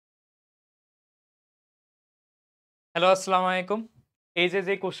Hello, আসসালামু আলাইকুম। এই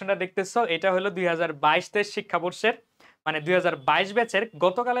যে কোশ্চেনটা দেখতেছো এটা হলো ২০২২-২৩ শিক্ষাবর্ষের মানে ২০২২ ব্যাচের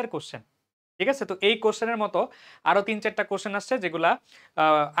গতকালের কোশ্চেন। ঠিক আছে? তো এই কোশ্চেনের মতো আরো ৩-৪ টা কোশ্চেন আসছে যেগুলা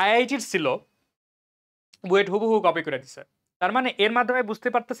আইআইটির ছিল, বুয়েট হুবহু কপি করে দিছে। তার মানে এর মাধ্যমে বুঝতে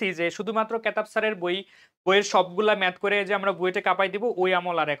পারতেছি যে শুধুমাত্র কেতাব স্যারের বইয়ের সবগুলা ম্যাথ করে যে আমরা বুয়েটে কাপাই দিব ওই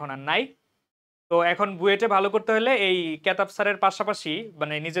আমল আর এখন আর নাই। তো এখন বুয়েটে ভালো করতে হলে এই কেতাব স্যারের পাশাপাশি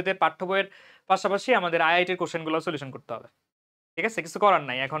মানে নিজেদের পাঠ্য বইয়ের পাশাপাশি আমাদের আইআইটির কোশ্চেনগুলো সলিউশন করতে হবে। ঠিক আছে? কিছু করার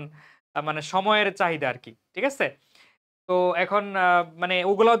নাই। এখন মানে সময়ের চাহিদা আরকি। ঠিক আছে? তো এখন মানে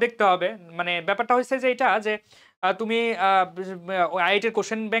ওগুলাও দেখতে হবে। মানে ব্যাপারটা হইছে যে এইটা যে তুমি আ বিস আইআইটির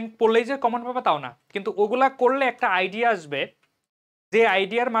কোয়েশ্চেন ব্যাংক পড়লেই যে কমন পাবা তাও না। কিন্তু ওগুলা করলে একটা আইডিয়া আসবে, যে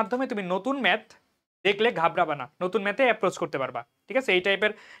আইডিয়ার মাধ্যমে তুমি নতুন ম্যাথ দেখলে ঘাবড়াবা না। নতুন ম্যাথে অ্যাপ্রোচ করতে পারবা। ঠিক আছে? এই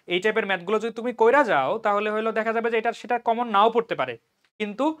টাইপের ম্যাথগুলো যদি তুমি কইরা যাও তাহলে হইলো দেখা যাবে যে সেটা কমন নাও পড়তে পারে।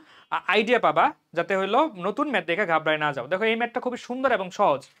 কিন্তু আইডিয়া পাবা যাতে হইলো নতুন ম্যাথ দেখে ঘাবড়ায় না যাও। দেখো এই ম্যাথটা খুবই সুন্দর এবং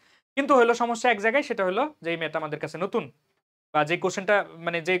সহজ। কিন্তু হইলো সমস্যা এক জায়গায়, সেটা হলো যে এই ম্যাথ আমাদের কাছে নতুন। বা যে কোশ্চেনটা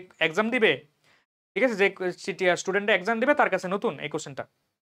মানে যে এক্সাম দিবে, ঠিক আছে? যে স্টুডেন্টরা এক্সাম দিবে তার কাছে নতুন এই কোশ্চেনটা।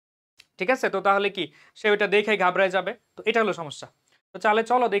 ঠিক আছে? তো তাহলে কি সে ওইটা দেখেই ঘাবড়ায় যাবে। তো এটা হলো সমস্যা। তো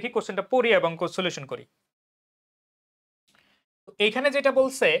চলো দেখি কোশ্চেনটা পড়ি এবং সলিউশন করি। তো এইখানে যেটা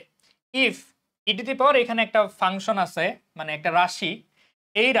বলছে, ইফ ই টু দি পাওয়ার এখানে একটা ফাংশন আছে, মানে একটা রাশি।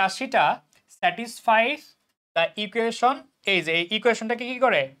 এই রাশিটা স্যাটিসফাইস দ্য ইকুয়েশন। এই যে এই ইকুয়েশনটাকে কি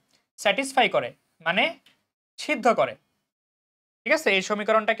করে? স্যাটিসফাই করে, মানে সিদ্ধ করে। ঠিক আছে? এই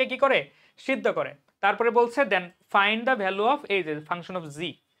সমীকরণটাকে কি করে? সিদ্ধ করে। তারপরে বলছে then find the value of এই যে ফাংশন অফ জি।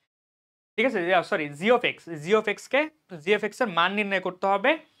 ঠিক আছে? Sorry, G of x. G of x এর মান নির্ণয় করতে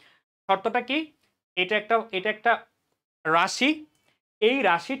হবে। শর্তটা কি? এটা একটা রাশি। এই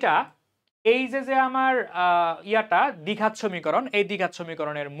রাশিটা এই যে আমার দ্বিঘাত সমীকরণ, এই দ্বিঘাত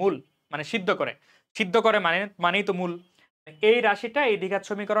সমীকরণের মূল, মানে সিদ্ধ করে মানেই তো মূল। এই রাশিটা এই দ্বিঘাত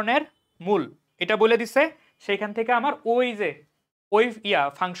সমীকরণের মূল, এটা বলে দিছে। সেইখান থেকে আমার ওই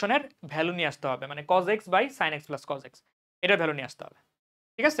ফাংশনের ভ্যালু নিয়ে আসতে হবে, মানে cos x by sin x plus cos x, এটার ভ্যালু নিয়ে আসতে হবে।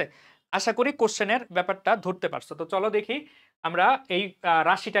 ঠিক আছে? আশা করি কোশ্চেনের ব্যাপারটা ধরতে পারছো। তো চলো দেখি আমরা এই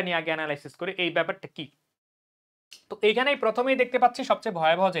রাশিটা নিয়ে আগে অ্যানালাইসিস করি এই ব্যাপারটা কি। তো এইখানেই প্রথমেই দেখতে পাচ্ছি সবচেয়ে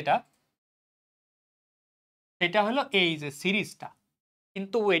ভয়াবহ যেটা, সেটা হলো এই যে সিরিজটা।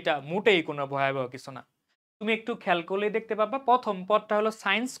 কিন্তু এটা মোটেই কোনো ভয়াবহ কিছু না। তুমি একটু খেয়াল করলে দেখতে পাবা প্রথম পদটা হলো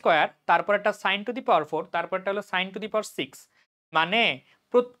সাইন স্কয়ার, তারপর একটা সাইন টু দি পাওয়ার 4, তারপরটা হলো সাইন টু দি পাওয়ার 6। মানে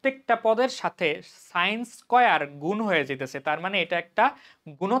প্রত্যেকটা পদের সাথে সাইন স্কয়ার গুণ হয়ে যেতেছে। তার মানে এটা একটা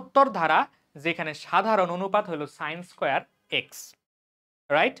গুণোত্তর ধারা, যেখানে সাধারণ অনুপাত হলো সাইন স্কয়ার এক্স।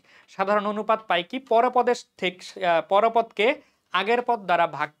 রাইট? সাধারণ অনুপাত পাই কি? পরপদের থেকে পরপদকে আগের পদ দ্বারা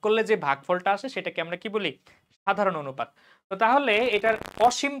ভাগ করলে যে ভাগফলটা আসে সেটাকে আমরা কি বলি? সাধারণ অনুপাত। তো তাহলে এটার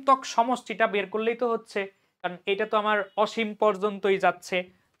অসীমতক সমষ্টিটা বের করলেই তো হচ্ছে, কারণ এটা তো আমার অসীম পর্যন্তই যাচ্ছে।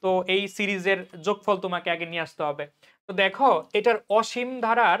 তো এই সিরিজের যোগফল তোমাকে আগে নিয়ে আসতে হবে। তো দেখো এটার অসীম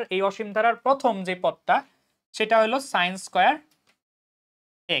ধারার প্রথম যে পদটা, সেটা হলো সাইন স্কয়ার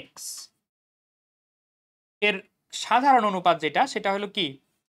এক্স। এর সাধারণ অনুপাত যেটা, সেটা হলো কি?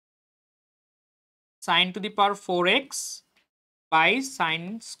 Sign to the power 4x by sine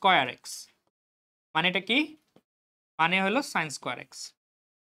square x. মানে এটা কি? মানে হলো সাইন স্কয়ার এক্স।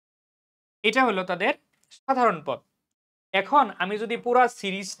 এটা হলো তাদের সাধারণ পদ। এখন আমি যদি পুরা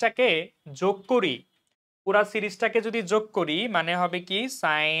সিরিজটাকে যদি যোগ করি মানে হবে কি?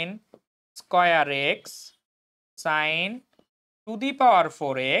 Sine square x sign to the power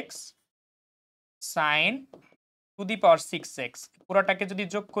 4x sign to the power 6x, পুরাটাকে যদি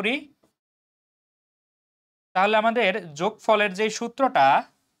যোগ করি তাহলে আমাদের যোগফলের যে সূত্রটা,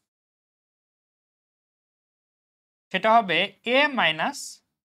 সেটা হবে a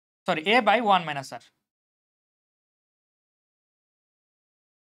by 1 minus R.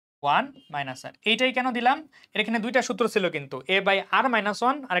 1 minus আর, এইটাই কেন দিলাম? এখানে দুইটা সূত্র ছিল কিন্তু, a বাই আর মাইনাস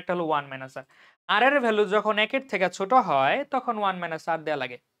 1 আর একটা হলো 1 মাইনাস আর। আর এর ভ্যালু যখন 1 এর থেকে ছোট হয় তখন 1 মাইনাস আর দেয়া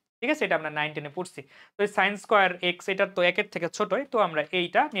লাগে। ঠিক আছে? এটা আমরা 9 10 এ পড়ছি। তো এই sin স্কয়ার x এটার তো 1 এর থেকে ছোটই, তো আমরা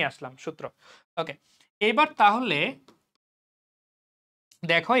এইটা নিয়ে আসলাম সূত্র। ওকে, এইবার তাহলে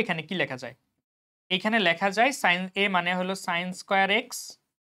দেখো এখানে কি লেখা যায়। এখানে লেখা যায় sin a মানে হলো sin square x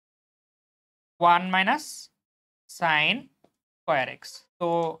 1 minus sin square x। তো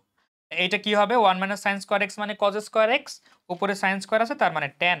এইটা কি হবে? 1 মাইনাস সাইন স্কয়ার এক্স মানে কজ স্কয়ার এক্স, উপরে সাইন স্কয়ার আছে তার মানে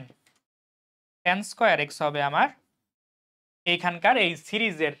tan স্কয়ার এক্স হবে আমার এইখানকার এই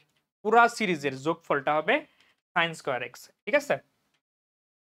পুরা সিরিজের যোগফলটা হবে সাইন স্কয়ার এক্স। ঠিক আছে?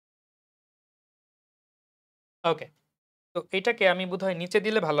 ওকে, তো এটাকে আমি বোধহয় নিচে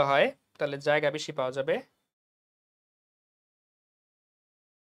দিলে ভালো হয়, তাহলে জায়গা বেশি পাওয়া যাবে।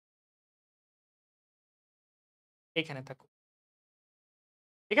 এখানে থাকুক।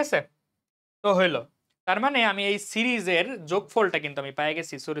 ঠিক আছে, তো হইলো। তার মানে আমি এই সিরিজের যোগফলটা কিন্তু আমি পেয়ে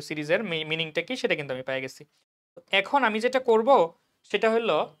গেছি, সরি সিরিজের মিনিংটা কি সেটা কিন্তু আমি পেয়ে গেছি। এখন আমি যেটা করব সেটা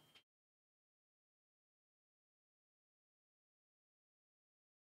হলো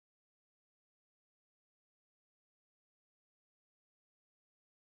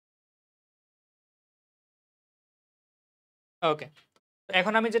ওকে,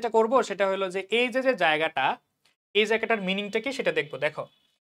 এখন আমি যেটা করব সেটা হলো যে এই যে যে জায়গাটা, এই জায়গাটার মিনিংটা কি সেটা দেখবো। দেখো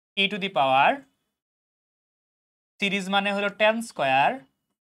ই টু দি পাওয়ার সিরিজ মানে হলো 10 স্কয়ার,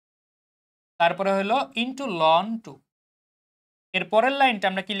 তারপরে হলো ইনটু লন 2। এর পরের লাইনটা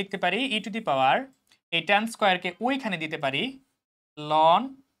আমরা কি লিখতে পারি, ই টু দি পাওয়ার এই 10 স্কয়ারকে ওইখানে দিতে পারি লন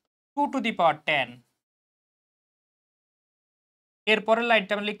 2 টু দি পাওয়ার 10। এর পরের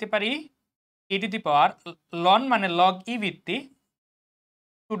লাইনটা আমরা লিখতে পারি ই টু দি পাওয়ার লন মানে লগ ই ভিত্তি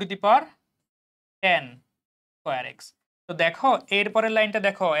 2 to the power 10 square x. তো দেখো এর পরের লাইনটা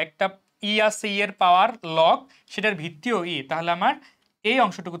দেখো, একটা ই আছে, ই এর পাওয়ার লগ, সেটার ভিত্তিও ই, তাহলে আমার এই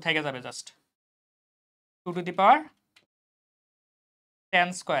অংশটুকু থেকে যাবে just 2 to the power 10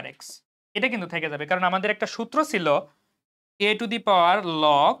 square x. এটা কিন্তু থেকে যাবে, কারণ আমাদের একটা সূত্র ছিল এ টু দি পাওয়ার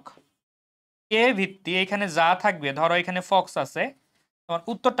লগ এ ভিত্তি, এখানে যা থাকবে, ধরো এখানে ফক্স আছে, তোমার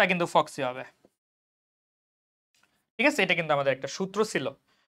উত্তরটা কিন্তু ফক্সই হবে। ঠিক আছে, এটা কিন্তু আমাদের একটা সূত্র ছিল।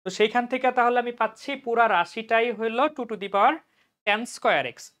 তো সেইখান থেকে তাহলে আমি পাচ্ছি পুরা রাশিটাই হলো 2 to the power 10 square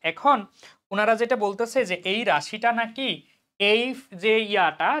x. এখন ওনারা যেটা বলতেছে যে এই রাশিটা নাকি এই যে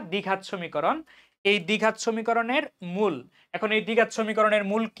ইয়াটা দ্বিঘাত সমীকরণ, এই দ্বিঘাত সমীকরণের মূল। এখন এই দ্বিঘাত সমীকরণের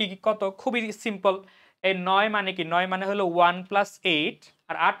মূল কি কত, খুবই সিম্পল। এই 9 মানে কি, 9 মানে হলো 1 প্লাস 8,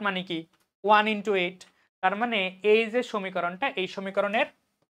 আর 8 মানে কি 1 ইন্টু 8। তার মানে এই যে সমীকরণটা, এই সমীকরণের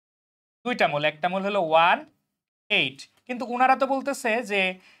দুইটা মূল, একটা মূল হলো 1 8, কিন্তু উনারা তো বলতেছে যে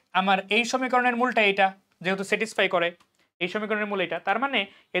আমার এই সমীকরণের মূলটা এটা, যেহেতু স্যাটিসফাই করে এই সমীকরণের মূল এটা। তার মানে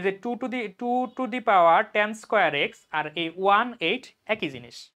এই যে 2 to the power 10 square x আর এই 1 8 একই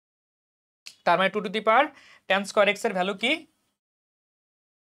জিনিস। তার মানে 2 to the power 10 square x এর ভ্যালু কি,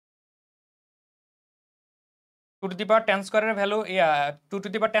 2 to the power 10 স্কয়ারের value 2 to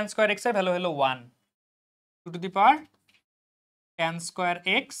the power 10 square x এর ভ্যালু হলো 1। 2 to the power 10 square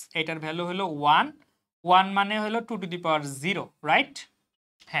x, এটার ভ্যালু হলো 1। 1 মানে হলো 2 টু দি পাওয়ার 0, রাইট?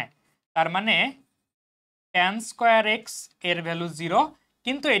 হ্যাঁ, তার মানে 10 স্কয়ার এক্স এর ভ্যালু 0,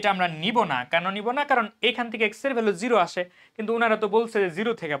 কিন্তু এটা আমরা নিব না। কেন নিব না? কারণ এখান থেকে এক্স এর ভ্যালু 0 আসে, কিন্তু ওনারা তো বলছে যে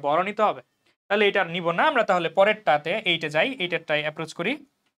 0 থেকে বড় নিতে হবে, তাহলে এটা নিব না আমরা। তাহলে পরেরটাতে এইটা যাই, এইটারটাই অ্যাপ্রোচ করি।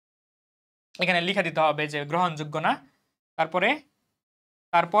 এখানে লিখে দিতে হবে যে গ্রহণযোগ্য না। তারপরে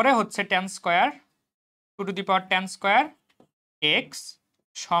তারপরে হচ্ছে 10 square 2 to the power 10 square x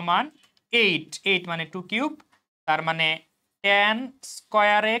সমান 8, 8 মানে 2 কিউব, তার মানে 10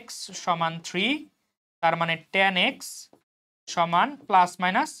 স্কয়ার এক্স সমান 3, তার মানে 10x সমান প্লাস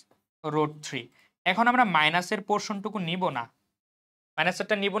মাইনাস রুট 3। এখন আমরা মাইনাসের পোর্শনটুকু নিব না,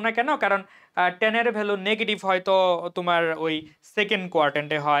 মাইনাসেরটা নিব না কেন? কারণ 10 এর ভ্যালু নেগেটিভ হয়তো তোমার ওই সেকেন্ড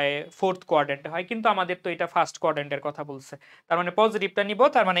কোয়াড্রেন্টে হয়, ফোর্থ কোয়াড্রেন্টে হয়, কিন্তু আমাদের তো এটা ফার্স্ট কোয়াড্রেন্টের কথা বলছে। তার মানে পজিটিভটা নিব,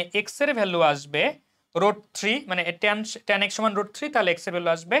 তার মানে এক্স এর ভ্যালু আসবে রুট 3, মানে 10x সমান রুট 3, তাহলে এক্স এর ভ্যালু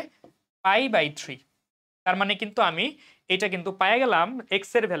আসবে π/3। তার মানে কিন্তু আমি এটা কিন্তু পেয়ে গেলাম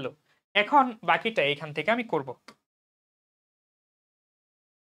এক্স এর ভ্যালু। এখন বাকিটা এখান থেকে আমি করব,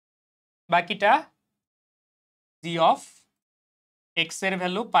 বাকিটা g অফ এক্স এর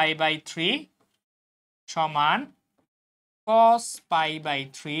ভ্যালু π/3 সমান cos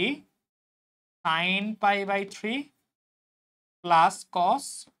π/3 sin π/3 প্লাস cos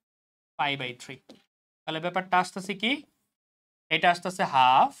π/3। তাহলে ব্যাপারটা আসতেছে কি, এটা আসতেছে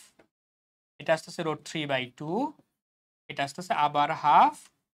হাফ, এটা আসতেছে রুট 3/2, এটা আসতেছে আবার হাফ,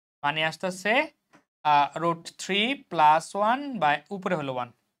 মানে আসতেছে রুট 3 প্লাস 1 বাই উপরে হলো 1।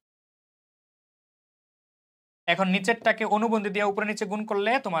 এখন নিচেরটাকে অনুবন্ধী দিয়ে উপরে নিচে গুণ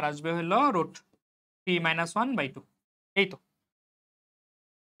করলে তোমার আসবে হলো রুট 3 মাইনাস 1/2। এই তো,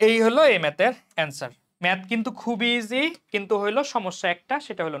 এই হলো এই ম্যাথের অ্যান্সার। ম্যাথ কিন্তু খুবই ইজি, কিন্তু হইলো সমস্যা একটা,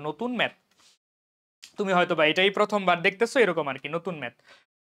 সেটা হলো নতুন ম্যাথ। তুমি হয়তো বা এটাই প্রথমবার দেখতেছো, এরকম আর কি, নতুন ম্যাথ।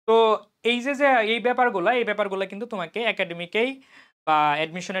 তো এই যে যে এই ব্যাপারগুলা কিন্তু তোমাকে একাডেমিকেই বা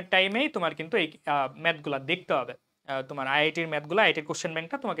অ্যাডমিশনের টাইমেই তোমার কিন্তু এই ম্যাথগুলা দেখতে হবে। তোমার আইআইটির ম্যাথগুলো, আইআইটির কোশ্চেন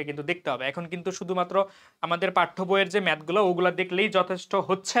ব্যাংকটা তোমাকে কিন্তু দেখতে হবে। এখন কিন্তু শুধুমাত্র আমাদের পাঠ্য বইয়ের যে ম্যাথগুলো ওগুলা দেখলেই যথেষ্ট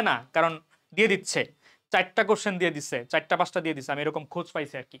হচ্ছে না, কারণ দিয়ে দিচ্ছে 4টা কোশ্চেন দিয়ে দিচ্ছে, 4টা 5টা দিয়ে দিচ্ছে, আমি এরকম খোঁজ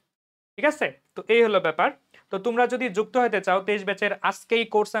পাইছি আর কি। ঠিক আছে, তো এই হলো ব্যাপার। তো তোমরা যদি যুক্ত হতে চাও 23 ব্যাচের, আজকেই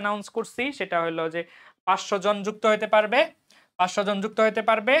কোর্স অ্যানাউন্স করছি, সেটা হলো যে 500 জন যুক্ত হতে পারবে। 500 জন যুক্ত হতে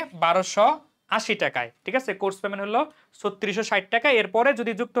পারবে, 80 টাকায়, ঠিক আছে? কোর্স পেমেন্ট হলো 3660 টাকা। এরপরে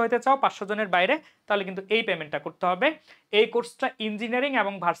যদি যুক্ত হইতে চাও 500 জনের বাইরে তাহলে কিন্তু এই পেমেন্টটা করতে হবে। এই কোর্সটা ইঞ্জিনিয়ারিং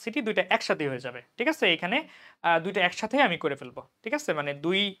এবং ভার্সিটি দুইটা একসাথেই হয়ে যাবে, ঠিক আছে? এখানে দুইটা একসাথেই আমি করে ফেলবো, ঠিক আছে? মানে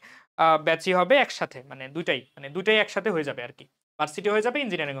দুই ব্যাচই হবে একসাথে, মানে দুইটাই একসাথে হয়ে যাবে আর কি। ভার্সিটি হয়ে যাবে,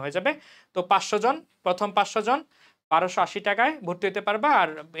 ইঞ্জিনিয়ারিং হয়ে যাবে। তো 500 জন, প্রথম 500 জন 1280 টাকায় ভর্তি হতে পারবা। আর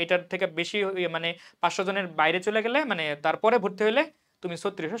এটার থেকে বেশি মানে 500 জনের বাইরে চলে গেলে, মানে তারপরে ভর্তি হলে তুমি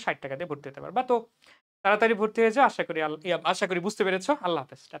 3660 টাকা দিয়ে ভর্তি হতে পারবা। তো তাড়াতাড়ি ভর্তি হয়ে যাও। আশা করি বুঝতে পেরেছো। আল্লাহ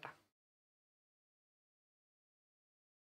হাফেজ, টাটা।